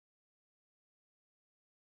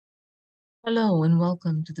Hello and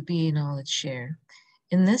welcome to the BA Knowledge Share.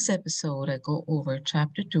 In this episode, I go over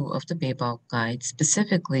Chapter 2 of the BABOK Guide,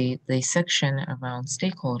 specifically the section around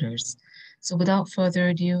stakeholders. So without further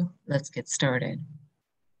ado, let's get started.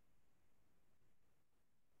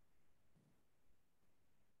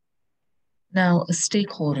 Now,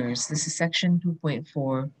 stakeholders, this is section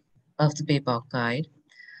 2.4 of the BABOK Guide.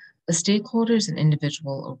 A stakeholder is an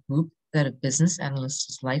individual or group that a business analyst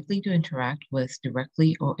is likely to interact with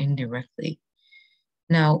directly or indirectly.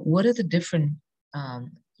 Now, what are the different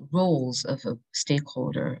roles of a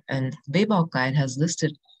stakeholder? And the BABOK Guide has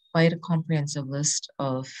listed quite a comprehensive list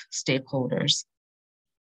of stakeholders.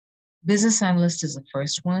 Business analyst is the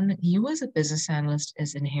first one. You as a business analyst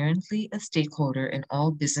is inherently a stakeholder in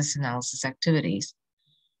all business analysis activities.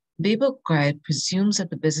 BABOK Guide presumes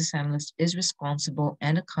that the business analyst is responsible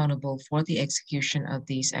and accountable for the execution of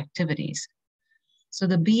these activities. So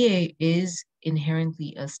the BA is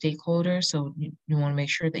inherently a stakeholder, so you want to make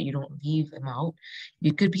sure that you don't leave them out.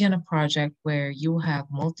 You could be on a project where you have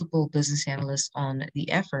multiple business analysts on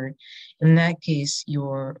the effort. In that case,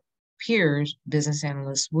 your peers, business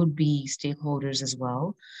analysts, would be stakeholders as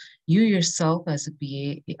well. You yourself as a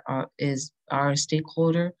BA are a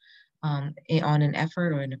stakeholder on an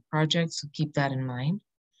effort or in a project, so keep that in mind.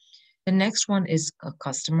 The next one is a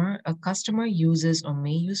customer. A customer uses or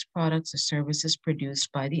may use products or services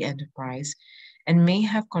produced by the enterprise and may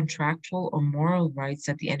have contractual or moral rights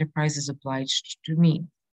that the enterprise is obliged to meet.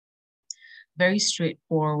 Very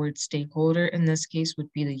straightforward stakeholder in this case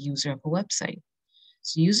would be the user of a website.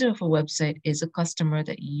 So user of a website is a customer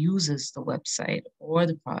that uses the website or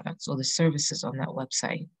the products or the services on that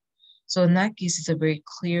website. So in that case, it's a very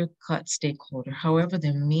clear-cut stakeholder. However,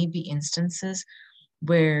 there may be instances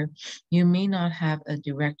where you may not have a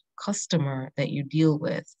direct customer that you deal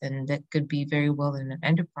with, and that could be very well in an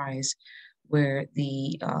enterprise where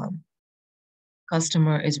the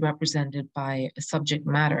customer is represented by a subject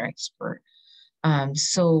matter expert.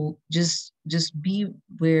 So just be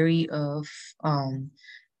wary of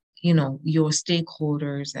your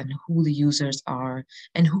stakeholders and who the users are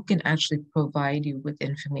and who can actually provide you with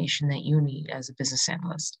information that you need as a business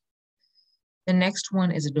analyst. The next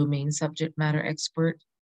one is a domain subject matter expert.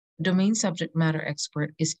 Domain subject matter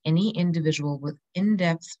expert is any individual with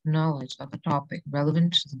in-depth knowledge of a topic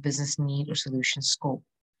relevant to the business need or solution scope.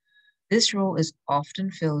 This role is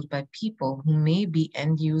often filled by people who may be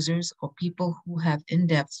end users or people who have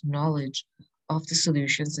in-depth knowledge of the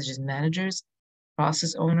solution, such as managers,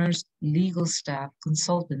 process owners, legal staff,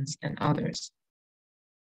 consultants, and others.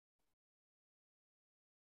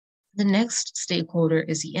 The next stakeholder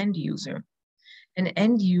is the end user. An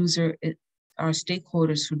end user are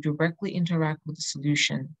stakeholders who directly interact with the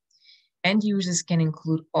solution. End users can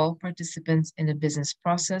include all participants in the business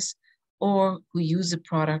process or who use the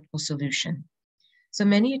product or solution. So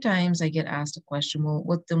many times I get asked a question, well,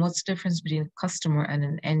 what's the difference between a customer and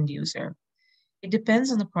an end user? It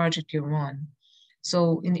depends on the project you're on.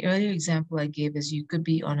 So in the earlier example I gave is you could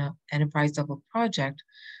be on an enterprise level project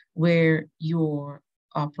where your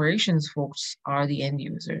operations folks are the end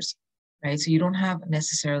users, right? So you don't have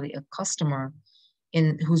necessarily a customer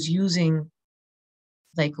who's using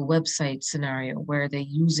like a website scenario where they're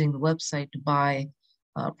using the website to buy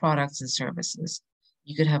products and services.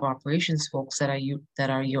 You could have operations folks that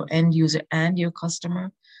are your end user and your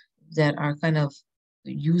customer that are kind of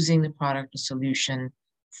using the product or solution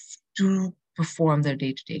to perform their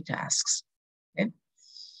day-to-day tasks. Okay.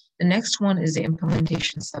 The next one is the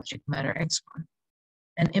implementation subject matter expert.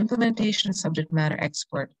 An implementation subject matter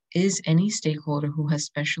expert is any stakeholder who has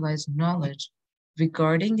specialized knowledge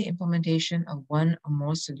regarding the implementation of one or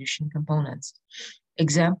more solution components.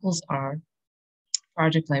 Examples are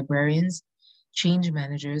project librarians, change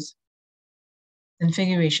managers,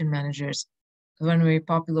 configuration managers. One very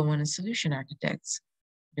popular one is solution architects,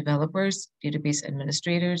 developers, database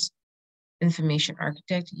administrators, information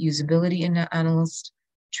architect, usability analyst,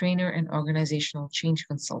 trainer, and organizational change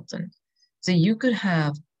consultant. So you could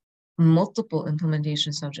have multiple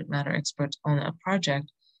implementation subject matter experts on a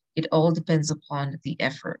project. It all depends upon the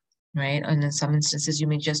effort, right? And in some instances, you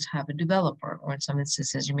may just have a developer, or in some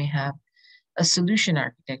instances, you may have a solution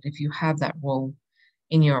architect if you have that role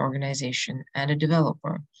in your organization, and a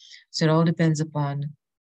developer. So it all depends upon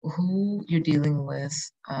who you're dealing with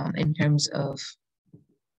in terms of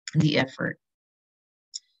the effort.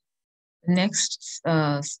 The next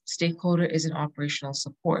stakeholder is an operational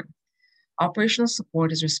support. Operational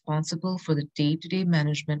support is responsible for the day-to-day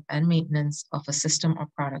management and maintenance of a system or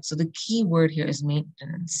product. So the key word here is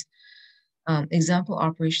maintenance. Example,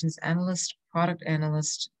 operations analyst, product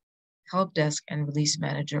analyst, help desk and release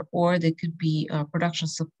manager, or they could be a production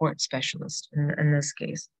support specialist in this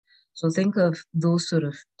case. So think of those sort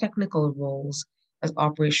of technical roles as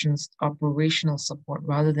operational support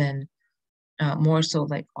rather than more so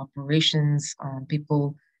like operations,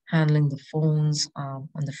 people handling the phones on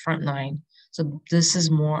the front line. So this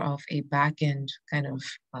is more of a back end kind of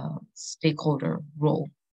stakeholder role.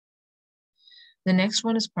 The next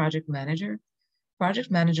one is project manager.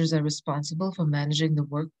 Project managers are responsible for managing the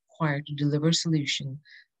work required to deliver a solution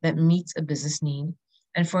that meets a business need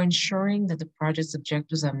and for ensuring that the project's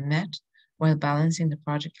objectives are met while balancing the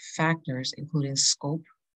project factors, including scope,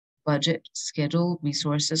 budget, schedule,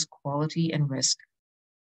 resources, quality, and risk.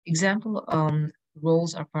 Example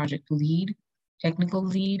roles are project lead, technical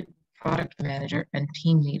lead, product manager, and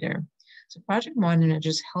team leader. So project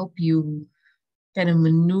managers help you kind of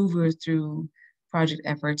maneuver through project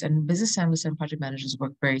efforts, and business analysts and project managers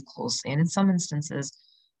work very closely. And in some instances,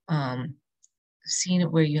 seen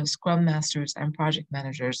it where you have scrum masters and project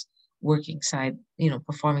managers working side,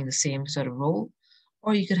 performing the same sort of role,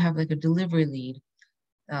 or you could have like a delivery lead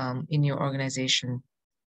in your organization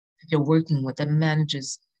that you're working with that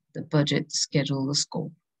manages the budget, schedule, the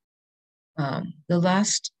scope. The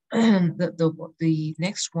last, the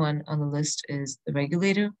next one on the list is the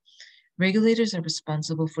regulator. Regulators are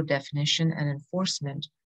responsible for definition and enforcement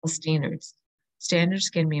of standards. Standards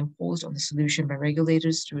can be imposed on the solution by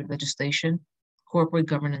regulators through legislation, corporate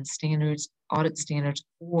governance standards, audit standards,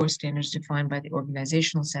 or standards defined by the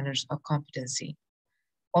organizational centers of competency.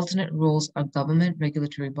 Alternate roles are government,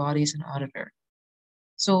 regulatory bodies, and auditor.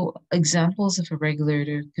 So examples of a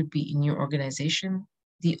regulator could be in your organization,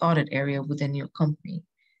 the audit area within your company.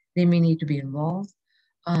 They may need to be involved.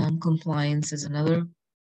 Compliance is another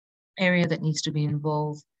area that needs to be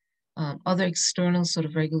involved. Other external sort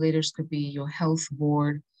of regulators could be your health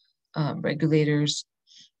board regulators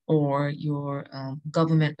or your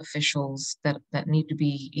government officials that need to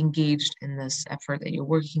be engaged in this effort that you're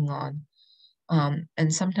working on.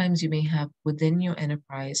 And sometimes you may have within your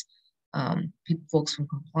enterprise folks from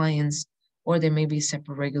compliance, or there may be a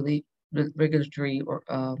separate regulatory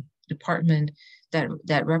or department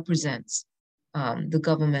that represents the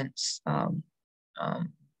government's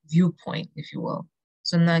viewpoint, if you will.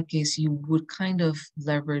 So in that case, you would kind of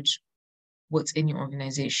leverage what's in your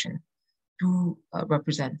organization to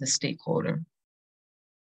represent the stakeholder.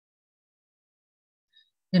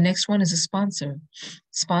 The next one is a sponsor.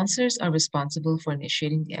 Sponsors are responsible for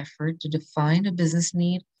initiating the effort to define a business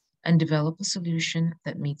need and develop a solution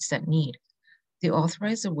that meets that need. They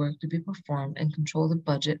authorize the work to be performed and control the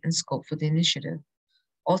budget and scope for the initiative.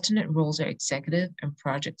 Alternate roles are executive and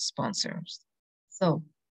project sponsors. So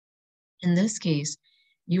in this case,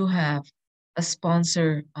 you have a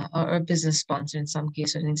sponsor or a business sponsor, in some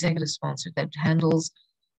cases, an executive sponsor that handles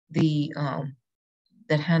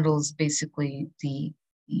basically the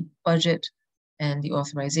budget and the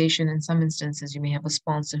authorization. In some instances, you may have a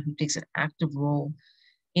sponsor who takes an active role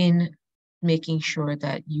in making sure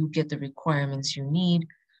that you get the requirements you need.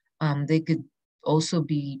 They could also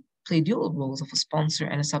play dual roles of a sponsor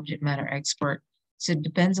and a subject matter expert. So it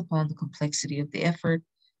depends upon the complexity of the effort,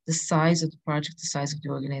 the size of the project, the size of the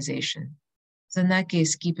organization. So in that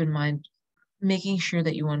case, keep in mind, making sure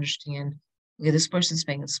that you understand, okay, this person's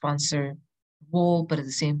playing a sponsor role, but at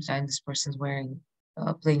the same time, this person's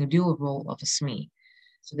playing a dual role of a SME.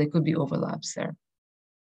 So there could be overlaps there.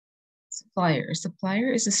 Supplier. A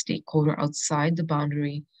supplier is a stakeholder outside the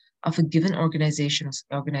boundary of a given organization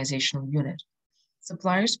or organizational unit.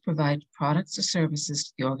 Suppliers provide products or services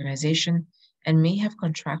to the organization and may have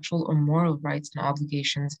contractual or moral rights and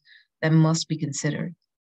obligations that must be considered.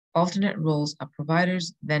 Alternate roles are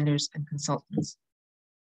providers, vendors, and consultants.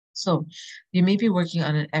 So you may be working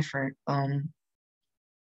on an effort. I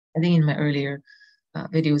think in my earlier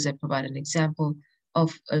videos, I provided an example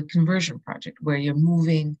of a conversion project where you're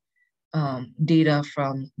moving data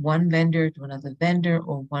from one vendor to another vendor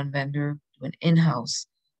or one vendor to an in-house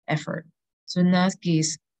effort. So in that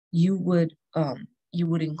case, you would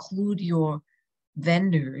include your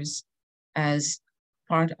vendors as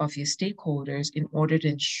part of your stakeholders in order to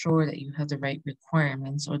ensure that you have the right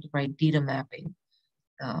requirements or the right data mapping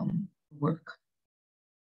work.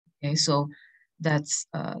 Okay, so that's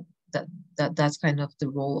kind of the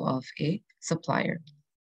role of a supplier.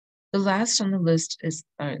 The last on the list is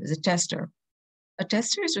a tester. A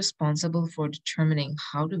tester is responsible for determining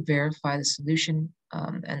how to verify the solution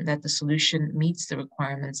and that the solution meets the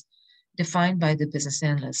requirements defined by the business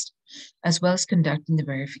analyst, as well as conducting the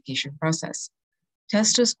verification process.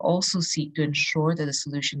 Testers also seek to ensure that the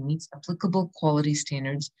solution meets applicable quality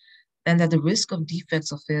standards and that the risk of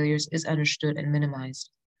defects or failures is understood and minimized.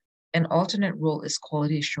 An alternate role is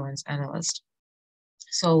quality assurance analyst.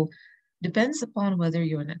 So depends upon whether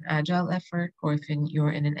you're in an agile effort or if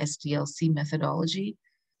you're in an SDLC methodology,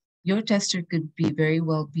 your tester could very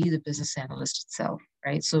well be the business analyst itself,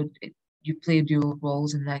 right? So you play dual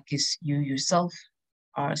roles. In that case, you yourself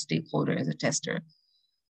are a stakeholder as a tester.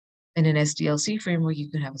 In an SDLC framework,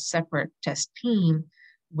 you can have a separate test team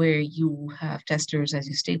where you have testers as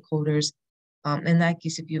your stakeholders. In that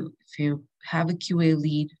case, if you have a QA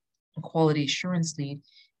lead, a quality assurance lead,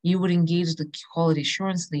 you would engage the quality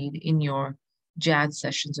assurance lead in your JAD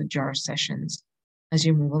sessions or JAR sessions as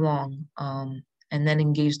you move along, and then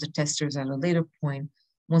engage the testers at a later point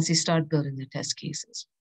once you start building the test cases.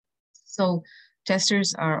 So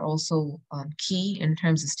testers are also key in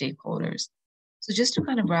terms of stakeholders. So just to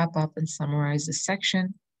kind of wrap up and summarize this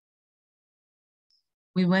section,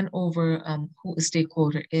 we went over who a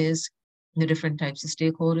stakeholder is, the different types of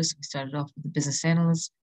stakeholders. We started off with the business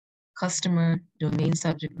analyst, customer, domain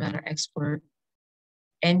subject matter expert,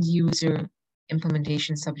 end user,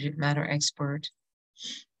 implementation subject matter expert,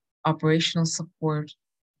 operational support,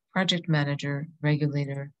 project manager,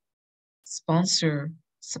 regulator, sponsor,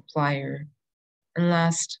 supplier, and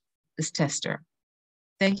last is tester.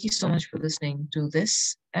 Thank you so much for listening to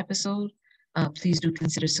this episode. Please do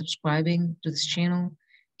consider subscribing to this channel,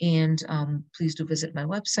 and please do visit my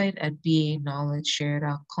website at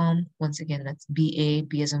baknowledgeshare.com. Once again, that's B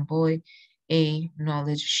as in boy,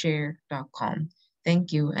 knowledgeshare.com.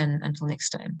 Thank you, and until next time.